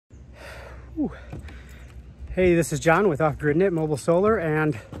Whew. Hey, this is John with Off-Grid Mobile Solar,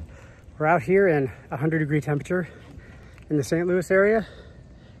 and we're out here in 100-degree temperature in the St. Louis area,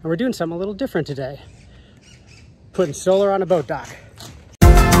 and we're doing something a little different today. Putting solar on a boat dock.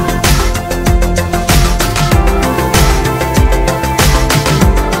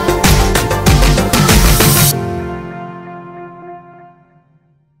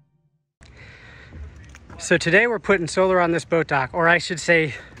 So today we're putting solar on this boat dock, or I should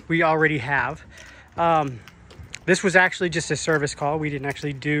say we already have. This was actually just a service call. We didn't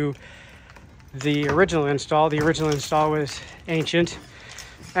actually do the original install. The original install was ancient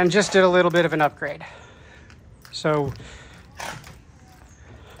and just did a little bit of an upgrade. So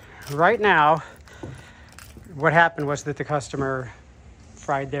right now, what happened was that the customer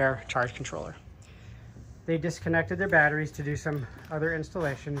fried their charge controller. They disconnected their batteries to do some other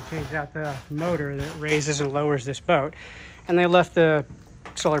installation, changed out the motor that raises and lowers this boat, and they left the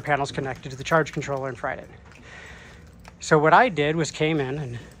solar panels connected to the charge controller and fried it. So what I did was came in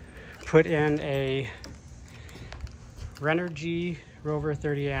and put in a Renogy Rover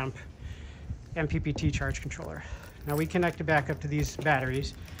 30 amp MPPT charge controller. Now we connected back up to these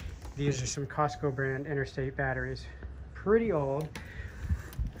batteries. These are some Costco brand interstate batteries. Pretty old.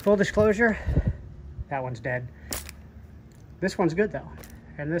 Full disclosure, that one's dead. This one's good though.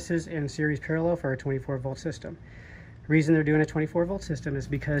 And this is in series parallel for a 24 volt system. The reason they're doing a 24 volt system is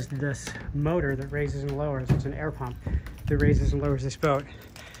because this motor that raises and lowers, it's an air pump that raises and lowers this boat,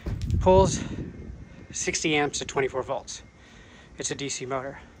 pulls 60 amps at 24 volts. It's a DC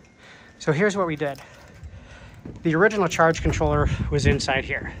motor. So here's what we did. The original charge controller was inside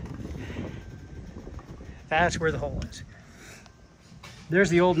here. That's where the hole is. There's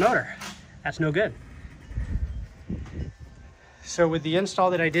the old motor. That's no good. So with the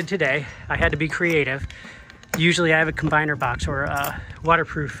install that I did today, I had to be creative. Usually I have a combiner box or a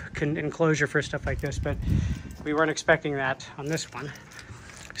waterproof enclosure for stuff like this, but we weren't expecting that on this one.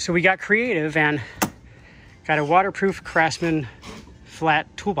 So we got creative and got a waterproof Craftsman flat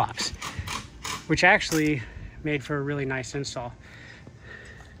toolbox, which actually made for a really nice install.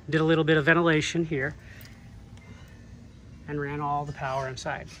 Did a little bit of ventilation here and ran all the power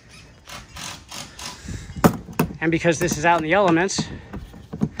inside. And because this is out in the elements,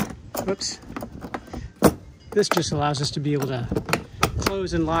 whoops, this just allows us to be able to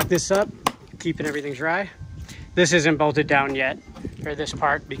close and lock this up, keeping everything dry. This isn't bolted down yet, or this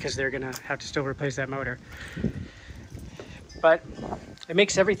part, because they're gonna have to still replace that motor. But it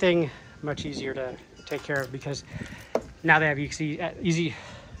makes everything much easier to take care of because now they have easy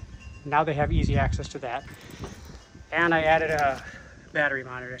access to that. And I added a battery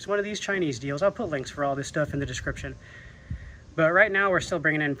monitor. It's one of these Chinese deals. I'll put links for all this stuff in the description. But right now we're still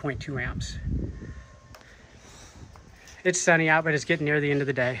bringing in 0.2 amps. It's sunny out, but it's getting near the end of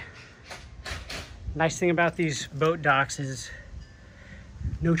the day. Nice thing about these boat docks is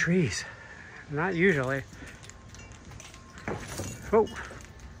no trees. Not usually. Oh,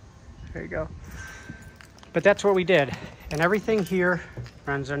 there you go. But that's what we did. And everything here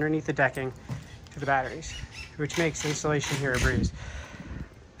runs underneath the decking to the batteries, which makes installation here a breeze.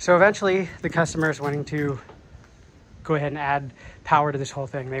 So eventually the customer is wanting to go ahead and add power to this whole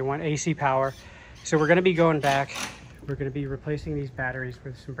thing. They want AC power. So we're gonna be going back. We're gonna be replacing these batteries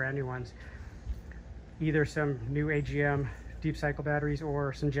with some brand new ones. Either some new AGM deep cycle batteries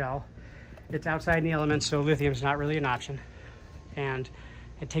or some gel. It's outside in the elements, so lithium's not really an option. And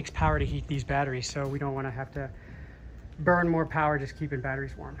it takes power to heat these batteries, so we don't wanna have to burn more power just keeping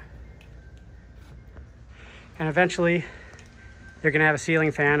batteries warm. And eventually, they're gonna have a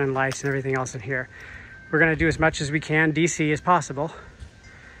ceiling fan and lights and everything else in here. We're gonna do as much as we can DC as possible,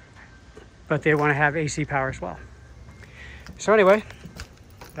 but they wanna have AC power as well. So anyway,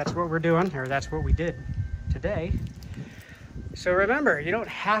 that's what we're doing, or that's what we did today. So remember, you don't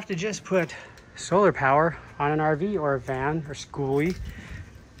have to just put solar power on an RV or a van or Skoolie.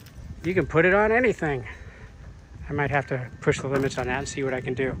 You can put it on anything. I might have to push the limits on that and see what I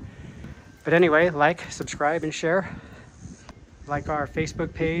can do. But anyway, like, subscribe, and share. Like our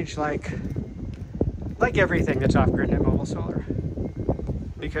Facebook page, like everything that's Off-Grid Mobile Solar.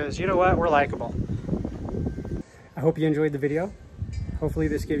 Because you know what, we're likable. I hope you enjoyed the video. Hopefully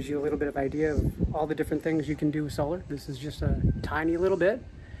this gives you a little bit of idea of all the different things you can do with solar. This is just a tiny little bit.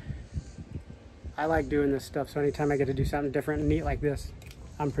 I like doing this stuff, so anytime I get to do something different and neat like this,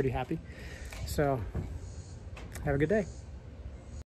 I'm pretty happy. So, have a good day.